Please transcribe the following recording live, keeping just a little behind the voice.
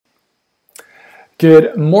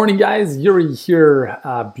Good morning, guys. Yuri here.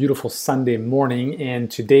 Beautiful Sunday morning,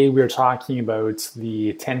 and today we are talking about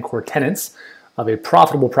the 10 core tenets of a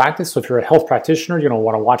profitable practice. So if you're a health practitioner, you're going to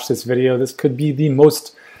want to watch this video. This could be the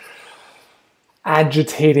most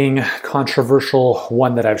agitating, controversial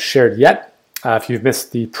one that I've shared yet. If you've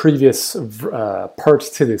missed the previous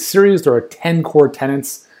parts to this series, there are 10 core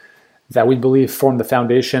tenets that we believe form the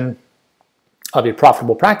foundation of a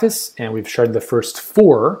profitable practice, and we've shared the first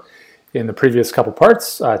 4 in the previous couple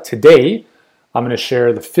parts. Today, I'm going to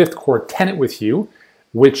share the 5th core tenet with you,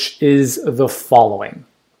 which is the following.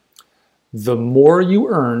 The more you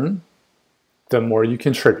earn, the more you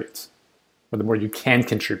contribute, or the more you can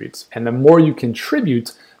contribute. And the more you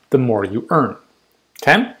contribute, the more you earn.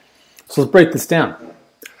 Okay? So let's break this down.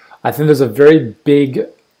 I think there's a very big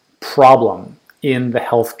problem in the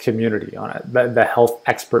health community, the health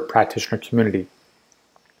expert practitioner community.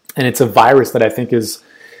 And it's a virus that I think is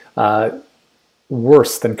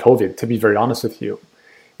worse than COVID, to be very honest with you.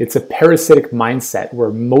 It's a parasitic mindset where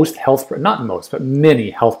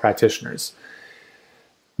many health practitioners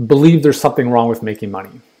believe there's something wrong with making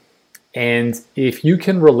money. And if you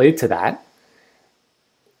can relate to that,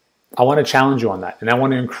 I want to challenge you on that. And I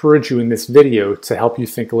want to encourage you in this video to help you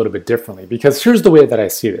think a little bit differently, because here's the way that I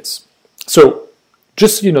see this. So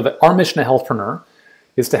just so you know that our mission at Healthpreneur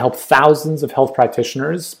is to help thousands of health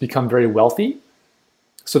practitioners become very wealthy,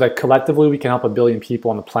 so that collectively we can help 1 billion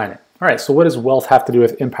people on the planet. All right, so what does wealth have to do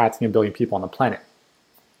with impacting 1 billion people on the planet?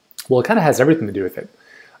 Well, it kind of has everything to do with it,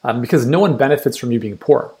 because no one benefits from you being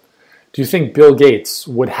poor. Do you think Bill Gates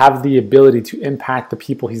would have the ability to impact the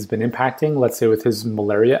people he's been impacting, let's say with his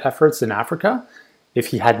malaria efforts in Africa, if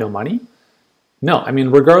he had no money? No, I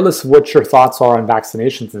mean, regardless of what your thoughts are on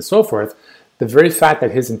vaccinations and so forth, the very fact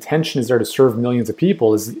that his intention is there to serve millions of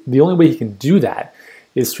people is the only way he can do that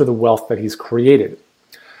is through the wealth that he's created.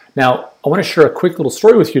 Now, I want to share a quick little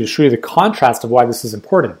story with you to show you the contrast of why this is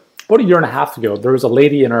important. About 1.5 years ago, there was a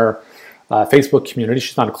lady in our Facebook community.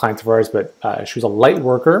 She's not a client of ours, but she was a light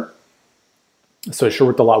worker. So she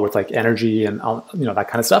worked a lot with like energy and that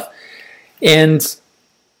kind of stuff. And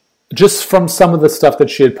just from some of the stuff that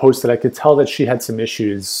she had posted, I could tell that she had some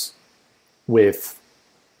issues with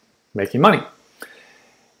making money.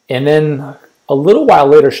 And then a little while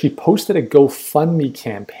later, she posted a GoFundMe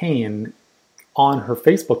campaign on her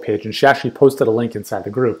Facebook page, and she actually posted a link inside the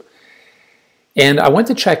group. And I went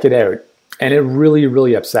to check it out, and it really,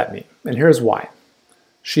 really upset me. And here's why.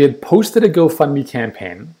 She had posted a GoFundMe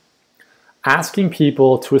campaign asking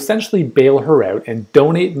people to essentially bail her out and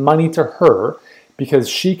donate money to her because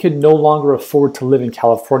she could no longer afford to live in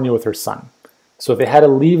California with her son. So they had to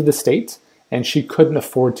leave the state, and she couldn't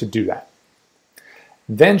afford to do that.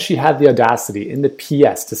 Then she had the audacity in the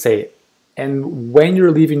PS to say, and when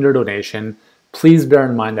you're leaving your donation, please bear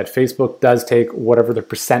in mind that Facebook does take whatever the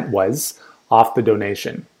percent was off the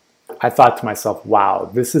donation. I thought to myself, wow,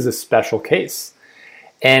 this is a special case.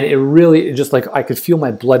 And it just like, I could feel my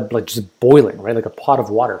blood just boiling, right? Like a pot of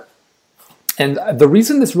water. And the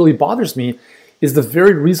reason this really bothers me is the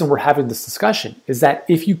very reason we're having this discussion is that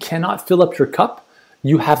if you cannot fill up your cup,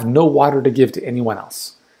 you have no water to give to anyone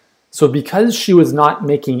else. So because she was not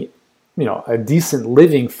making, a decent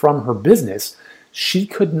living from her business, she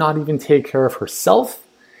could not even take care of herself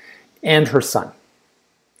and her son.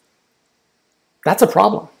 That's a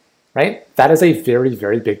problem, right? That is a very,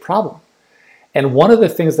 very big problem. And one of the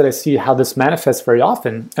things that I see how this manifests very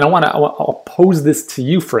often, and I'll pose this to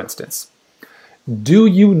you, for instance. Do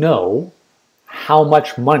you know how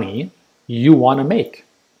much money you want to make?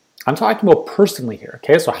 I'm talking about personally here,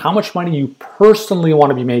 okay? So how much money you personally want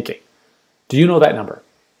to be making? Do you know that number?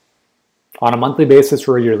 On a monthly basis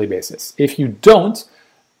or a yearly basis? If you don't,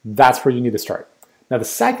 that's where you need to start. Now, the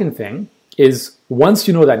second thing is once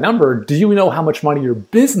you know that number, do you know how much money your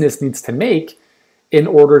business needs to make in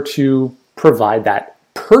order to provide that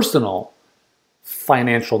personal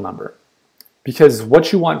financial number? Because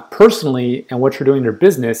what you want personally and what you're doing in your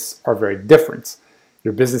business are very different.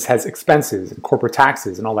 Your business has expenses and corporate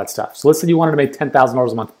taxes and all that stuff. So let's say you wanted to make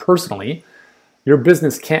 $10,000 a month personally. Your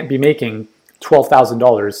business can't be making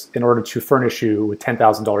 $12,000 in order to furnish you with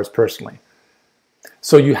 $10,000 personally.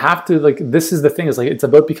 So you have to, this is the thing, it's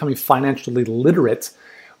about becoming financially literate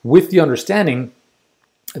with the understanding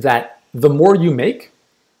that the more you make,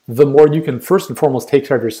 the more you can first and foremost take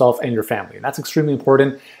care of yourself and your family. And that's extremely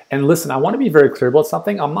important. And listen, I want to be very clear about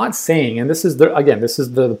something. I'm not saying, and this is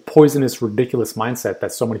the poisonous, ridiculous mindset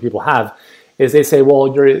that so many people have, is they say,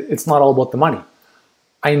 well, it's not all about the money.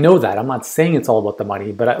 I know that. I'm not saying it's all about the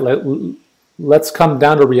money, but let's come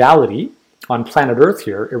down to reality on planet Earth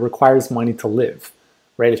here. It requires money to live,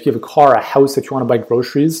 right? If you have a car, a house, if you want to buy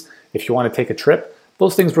groceries, if you want to take a trip,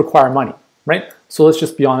 those things require money, right? So let's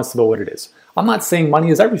just be honest about what it is. I'm not saying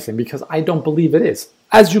money is everything because I don't believe it is.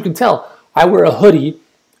 As you can tell, I wear a hoodie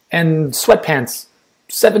and sweatpants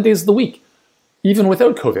 7 days of the week, even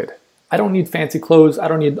without COVID. I don't need fancy clothes. I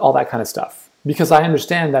don't need all that kind of stuff because I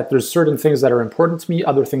understand that there's certain things that are important to me,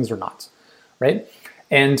 other things are not, right?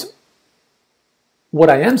 And what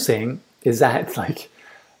I am saying is that like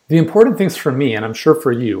the important things for me, and I'm sure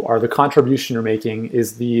for you, are the contribution you're making,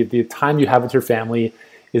 is the time you have with your family,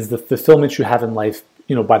 is the fulfillment you have in life,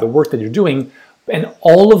 by the work that you're doing. And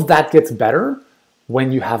all of that gets better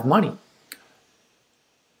when you have money.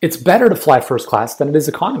 It's better to fly first class than it is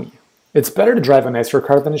economy. It's better to drive a nicer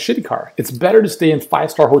car than a shitty car. It's better to stay in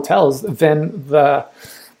 5-star hotels than the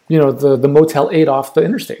Motel 8 off the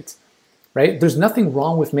interstate, right? There's nothing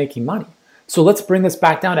wrong with making money. So let's bring this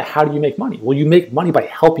back down to how do you make money? Well, you make money by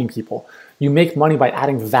helping people. You make money by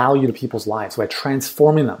adding value to people's lives, by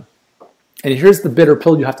transforming them. And here's the bitter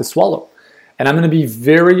pill you have to swallow. And I'm going to be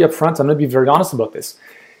very upfront. I'm going to be very honest about this.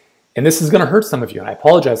 And this is going to hurt some of you, and I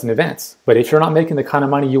apologize in advance. But if you're not making the kind of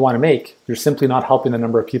money you want to make, you're simply not helping the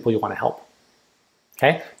number of people you want to help.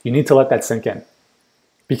 Okay? You need to let that sink in.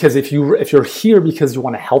 Because if you're here because you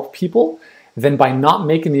want to help people, then by not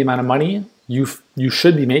making the amount of money you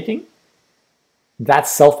should be making,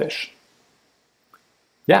 that's selfish.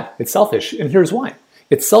 Yeah, it's selfish. And here's why.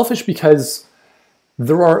 It's selfish because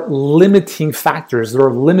there are limiting factors. There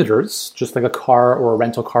are limiters, just like a car or a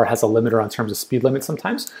rental car has a limiter in terms of speed limit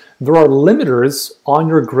sometimes. There are limiters on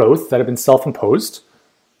your growth that have been self-imposed,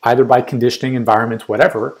 either by conditioning, environment,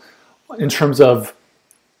 whatever, in terms of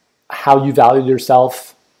how you value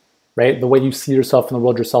yourself, right? The way you see yourself in the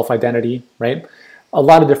world, your self-identity, right? A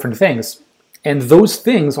lot of different things. And those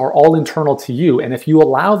things are all internal to you. And if you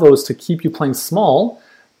allow those to keep you playing small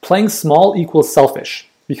equals selfish.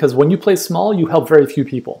 Because when you play small, you help very few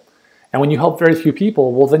people. And when you help very few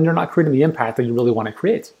people, well, then you're not creating the impact that you really want to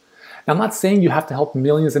create. Now, I'm not saying you have to help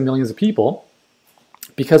millions and millions of people,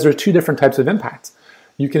 because there are two different types of impacts.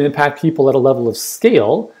 You can impact people at a level of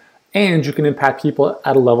scale, and you can impact people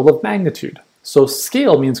at a level of magnitude. So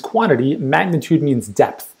scale means quantity, magnitude means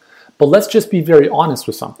depth. But let's just be very honest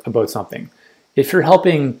about something. If you're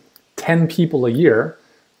helping 10 people a year,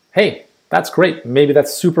 hey, that's great. Maybe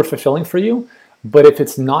that's super fulfilling for you. But if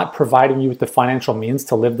it's not providing you with the financial means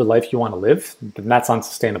to live the life you want to live, then that's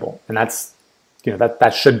unsustainable. And that's,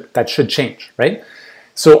 that should change, right?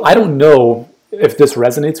 So I don't know if this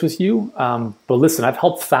resonates with you, but listen, I've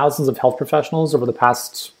helped thousands of health professionals over the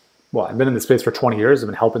past, I've been in this space for 20 years. I've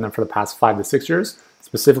been helping them for the past 5 to 6 years,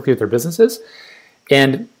 specifically with their businesses.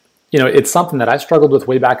 And, it's something that I struggled with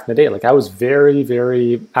way back in the day. Like I was very,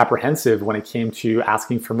 very apprehensive when it came to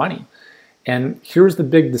asking for money. And here's the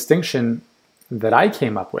big distinction that I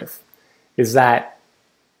came up with is that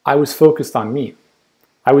I was focused on me.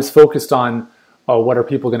 I was focused on, what are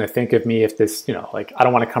people going to think of me if this, I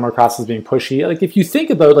don't want to come across as being pushy. Like if you think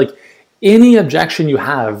about any objection you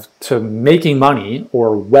have to making money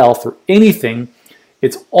or wealth or anything,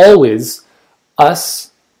 it's always us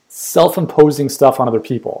self-imposing stuff on other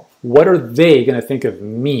people. What are they going to think of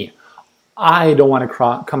me? I don't want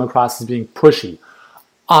to come across as being pushy.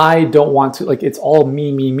 I don't want to, it's all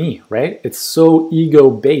me, right? It's so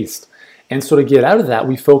ego-based. And so to get out of that,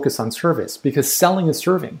 we focus on service because selling is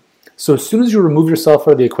serving. So as soon as you remove yourself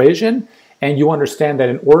out of the equation and you understand that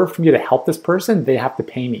in order for me to help this person, they have to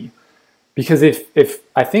pay me. Because if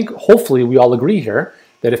I think, hopefully we all agree here,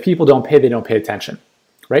 that if people don't pay, they don't pay attention,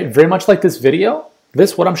 right? Very much like this video,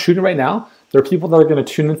 what I'm shooting right now, there are people that are going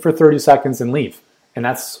to tune in for 30 seconds and leave. And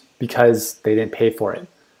that's because they didn't pay for it.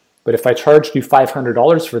 But if I charged you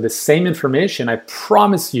 $500 for the same information, I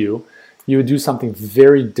promise you would do something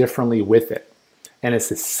very differently with it. And it's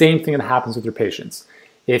the same thing that happens with your patients.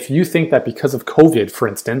 If you think that because of COVID, for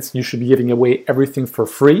instance, you should be giving away everything for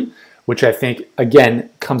free, which I think, again,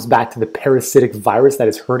 comes back to the parasitic virus that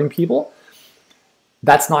is hurting people,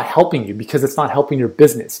 that's not helping you because it's not helping your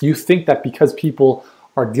business. You think that because people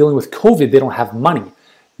are dealing with COVID, they don't have money.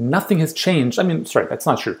 Nothing has changed. That's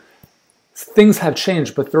not true. Things have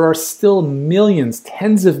changed, but there are still millions,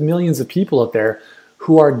 tens of millions of people out there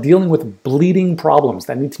who are dealing with bleeding problems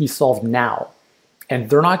that need to be solved now. And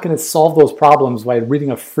they're not going to solve those problems by reading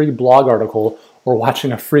a free blog article or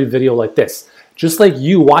watching a free video like this. Just like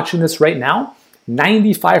you watching this right now,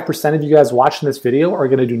 95% of you guys watching this video are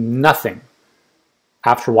going to do nothing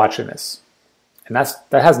after watching this. And that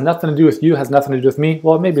has nothing to do with you, has nothing to do with me.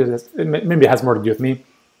 Well, maybe it has more to do with me.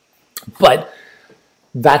 But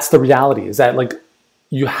that's the reality, is that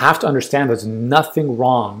you have to understand there's nothing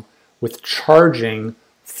wrong with charging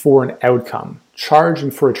for an outcome, charging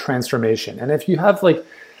for a transformation. And if you have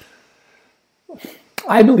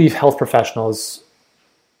I believe health professionals,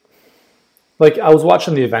 I was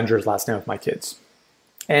watching the Avengers last night with my kids,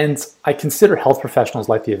 and I consider health professionals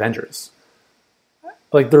like the Avengers.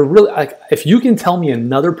 They're really, if you can tell me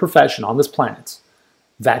another profession on this planet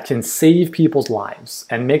that can save people's lives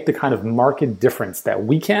and make the kind of market difference that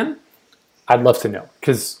we can, I'd love to know,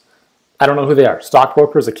 because I don't know who they are.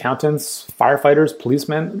 Stockbrokers, accountants, firefighters,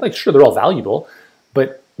 policemen, sure, they're all valuable,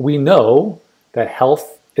 but we know that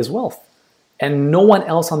health is wealth. And no one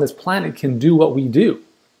else on this planet can do what we do.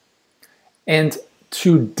 And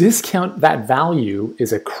to discount that value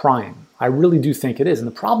is a crime. I really do think it is. And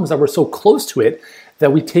the problem is that we're so close to it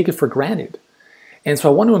that we take it for granted. And so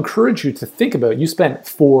I want to encourage you to think about, you spent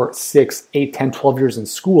 4, 6, 8, 10, 12 years in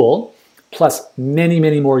school, plus many,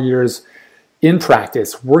 many more years in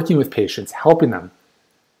practice, working with patients, helping them.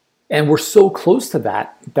 And we're so close to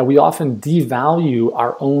that we often devalue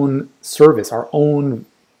our own service, our own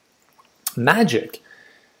magic.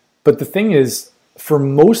 But the thing is, for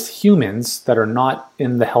most humans that are not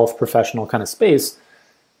in the health professional kind of space,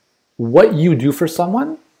 what you do for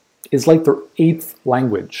someone is like their 8th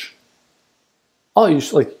language. Oh, you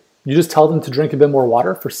just tell them to drink a bit more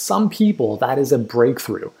water. For some people, that is a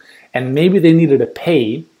breakthrough. And maybe they needed to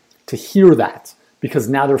pay to hear that, because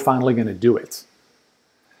now they're finally going to do it.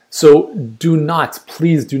 So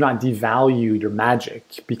please do not devalue your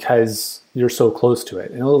magic because you're so close to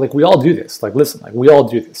it. We all do this. We all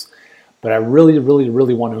do this. But I really, really,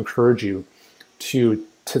 really want to encourage you to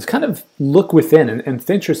kind of look within and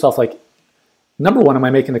think to yourself, number one, am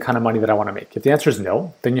I making the kind of money that I want to make? If the answer is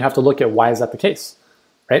no, then you have to look at why is that the case,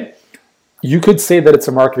 right? You could say that it's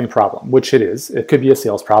a marketing problem, which it is. It could be a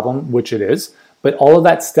sales problem, which it is. But all of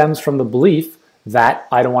that stems from the belief that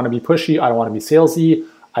I don't want to be pushy, I don't want to be salesy,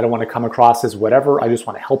 I don't want to come across as whatever, I just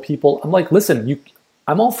want to help people. I'm listen,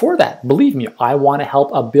 I'm all for that. Believe me, I want to help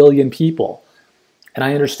a billion people. And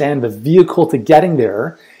I understand the vehicle to getting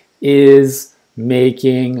there is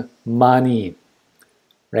making money,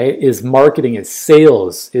 right? Is marketing, is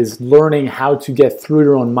sales, is learning how to get through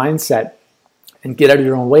your own mindset and get out of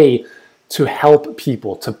your own way to help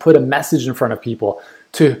people, to put a message in front of people,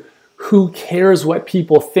 to who cares what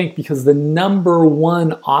people think, because the number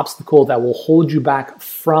one obstacle that will hold you back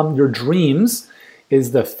from your dreams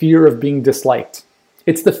is the fear of being disliked.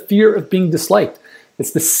 It's the fear of being disliked.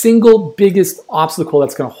 It's the single biggest obstacle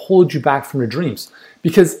that's going to hold you back from your dreams.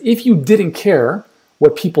 Because if you didn't care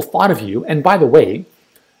what people thought of you, and by the way,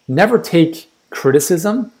 never take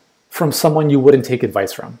criticism from someone you wouldn't take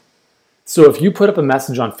advice from. So if you put up a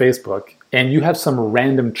message on Facebook and you have some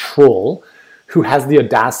random troll who has the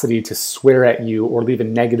audacity to swear at you or leave a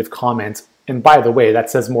negative comment, and by the way, that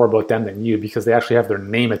says more about them than you because they actually have their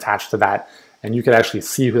name attached to that and you can actually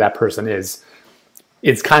see who that person is.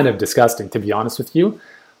 It's kind of disgusting, to be honest with you.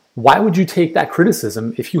 Why would you take that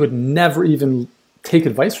criticism if you would never even take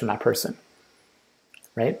advice from that person?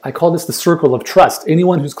 Right? I call this the circle of trust.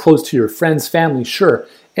 Anyone who's close to your friends, family, sure.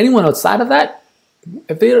 Anyone outside of that,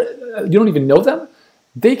 if you don't even know them,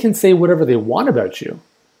 they can say whatever they want about you,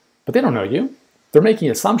 but they don't know you. They're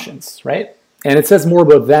making assumptions, right? And it says more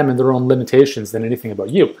about them and their own limitations than anything about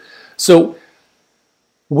you. So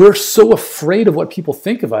we're so afraid of what people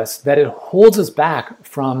think of us that it holds us back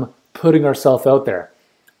from putting ourselves out there.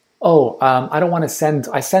 I don't want to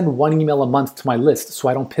I send one email a month to my list so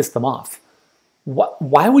I don't piss them off.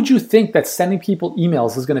 Why would you think that sending people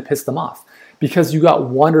emails is going to piss them off? Because you got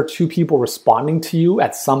 1 or 2 people responding to you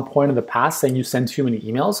at some point in the past saying you send too many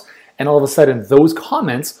emails, and all of a sudden those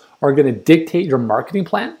comments are going to dictate your marketing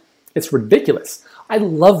plan? It's ridiculous. I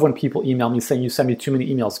love when people email me saying you send me too many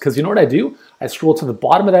emails, because you know what I do? I scroll to the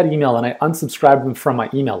bottom of that email and I unsubscribe them from my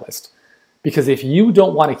email list. Because if you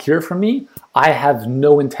don't want to hear from me, I have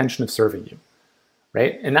no intention of serving you,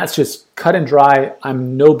 right? And that's just cut and dry.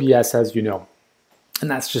 I'm no BS, as you know.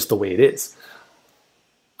 And that's just the way it is.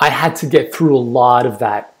 I had to get through a lot of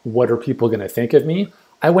that. What are people going to think of me?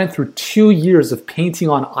 I went through 2 years of painting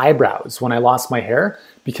on eyebrows when I lost my hair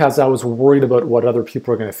because I was worried about what other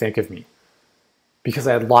people are going to think of me. Because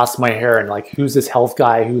I had lost my hair and who's this health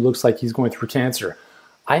guy who looks like he's going through cancer?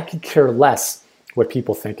 I could care less what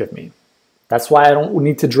people think of me. That's why I don't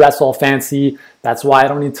need to dress all fancy. That's why I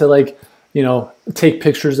don't need to take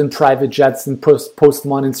pictures in private jets and post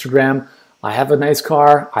them on Instagram. I have a nice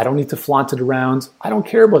car. I don't need to flaunt it around. I don't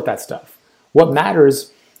care about that stuff. What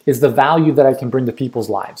matters is the value that I can bring to people's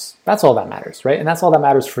lives. That's all that matters, right? And that's all that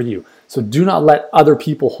matters for you. So do not let other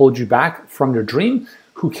people hold you back from your dream.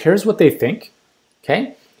 Who cares what they think,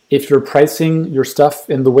 okay? If you're pricing your stuff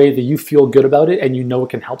in the way that you feel good about it and you know it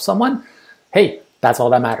can help someone, hey, That's all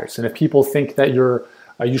that matters. And if people think that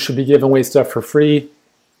you should be giving away stuff for free,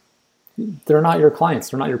 they're not your clients.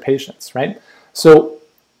 They're not your patients, right? So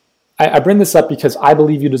I bring this up because I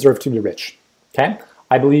believe you deserve to be rich, okay?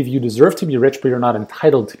 I believe you deserve to be rich, but you're not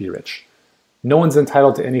entitled to be rich. No one's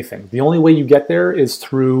entitled to anything. The only way you get there is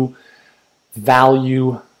through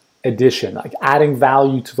value addition, like adding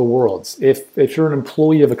value to the world. If you're an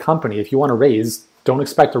employee of a company, if you want a raise, don't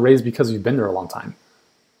expect a raise because you've been there a long time.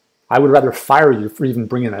 I would rather fire you for even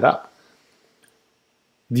bringing that up.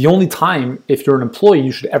 The only time, if you're an employee,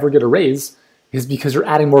 you should ever get a raise is because you're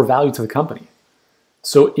adding more value to the company.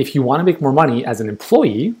 So if you want to make more money as an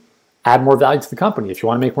employee, add more value to the company. If you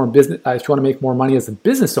want to make more if you want to make more money as a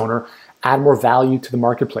business owner, add more value to the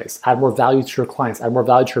marketplace, add more value to your clients, add more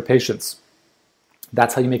value to your patients.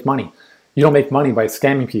 That's how you make money. You don't make money by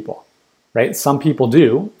scamming people, right? Some people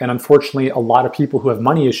do, and unfortunately, a lot of people who have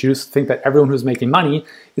money issues think that everyone who's making money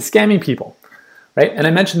is scamming people, right? And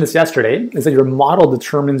I mentioned this yesterday, is that your model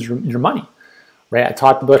determines your money, right? I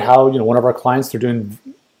talked about how, one of our clients, they're doing,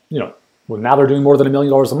 well, now they're doing more than $1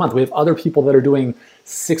 million a month. We have other people that are doing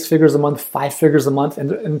 6 figures a month, 5 figures a month,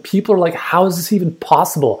 and people are like, how is this even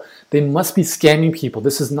possible? They must be scamming people.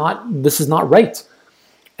 This is not right.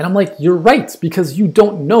 And I'm like, you're right, because you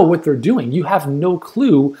don't know what they're doing. You have no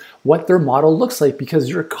clue what their model looks like because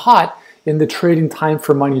you're caught in the trading time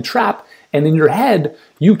for money trap. And in your head,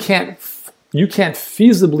 you can't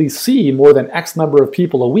feasibly see more than X number of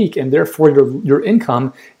people a week, and therefore your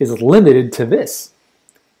income is limited to this.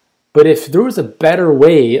 But if there was a better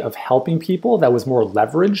way of helping people that was more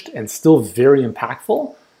leveraged and still very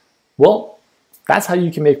impactful, well, that's how you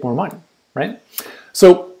can make more money, right?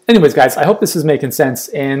 So anyways, guys, I hope this is making sense.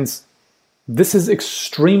 And this is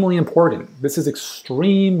extremely important. This is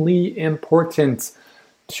extremely important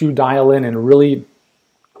to dial in and really,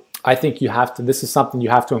 I think this is something you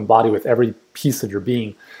have to embody with every piece of your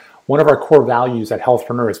being. One of our core values at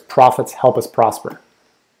Healthpreneur is profits help us prosper.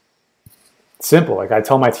 Simple. Like I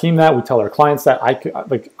tell my team that, we tell our clients that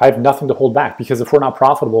I have nothing to hold back because if we're not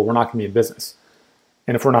profitable, we're not going to be in business.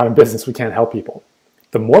 And if we're not in business, we can't help people.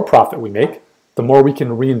 The more profit we make, the more we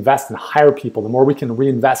can reinvest and hire people, the more we can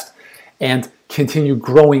reinvest and continue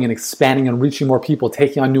growing and expanding and reaching more people,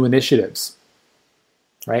 taking on new initiatives,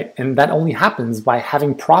 right? And that only happens by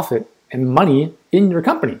having profit and money in your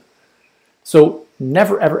company. So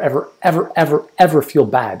never, ever, ever, ever, ever, ever feel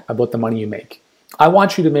bad about the money you make. I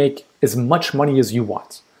want you to make as much money as you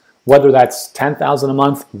want, whether that's $10,000 a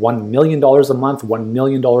month, $1 million a month, $1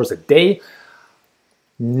 million a day.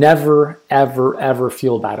 Never, ever, ever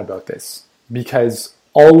feel bad about this, because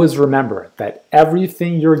always remember that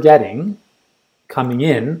everything you're getting coming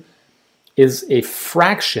in is a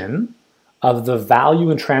fraction of the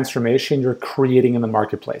value and transformation you're creating in the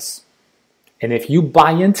marketplace. And if you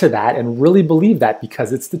buy into that and really believe that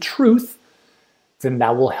because it's the truth, then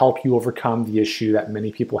that will help you overcome the issue that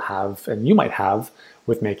many people have and you might have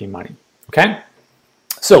with making money, okay?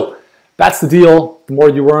 So that's the deal. The more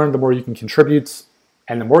you earn, the more you can contribute,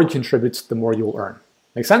 and the more you contribute, the more you will earn.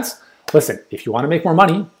 Make sense? Listen, if you want to make more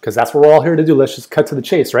money, because that's what we're all here to do, let's just cut to the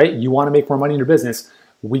chase, right? You want to make more money in your business,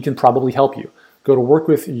 we can probably help you. Go to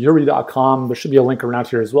workwithyuri.com. There should be a link around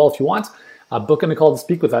here as well if you want. Book in a call to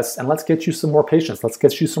speak with us, and let's get you some more patients. Let's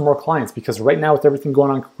get you some more clients, because right now with everything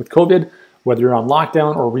going on with COVID, whether you're on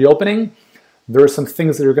lockdown or reopening, there are some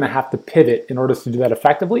things that you're going to have to pivot in order to do that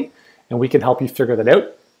effectively, and we can help you figure that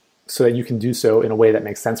out so that you can do so in a way that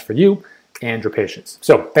makes sense for you and your patients.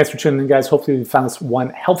 So thanks for tuning in, guys. Hopefully you found this one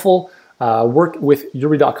helpful.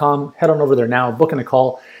 Workwithyuri.com. Head on over there now, book in a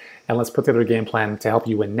call, and let's put together a game plan to help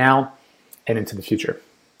you win now and into the future.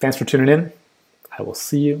 Thanks for tuning in. I will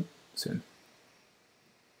see you soon.